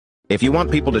If you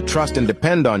want people to trust and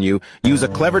depend on you, use a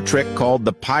clever trick called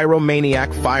the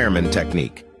pyromaniac fireman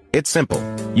technique. It's simple.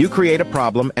 You create a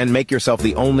problem and make yourself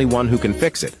the only one who can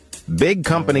fix it. Big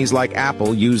companies like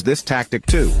Apple use this tactic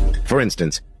too. For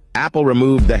instance, Apple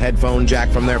removed the headphone jack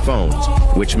from their phones,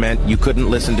 which meant you couldn't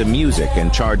listen to music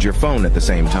and charge your phone at the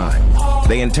same time.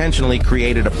 They intentionally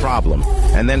created a problem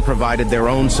and then provided their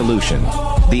own solution,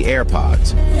 the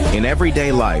AirPods. In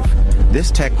everyday life, this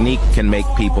technique can make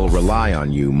people rely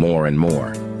on you more and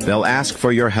more. They'll ask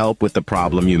for your help with the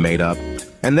problem you made up,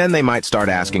 and then they might start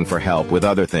asking for help with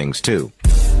other things too.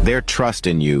 Their trust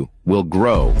in you will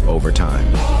grow over time.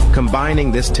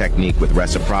 Combining this technique with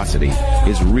reciprocity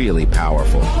is really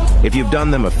powerful. If you've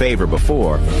done them a favor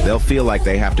before, they'll feel like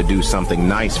they have to do something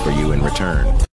nice for you in return.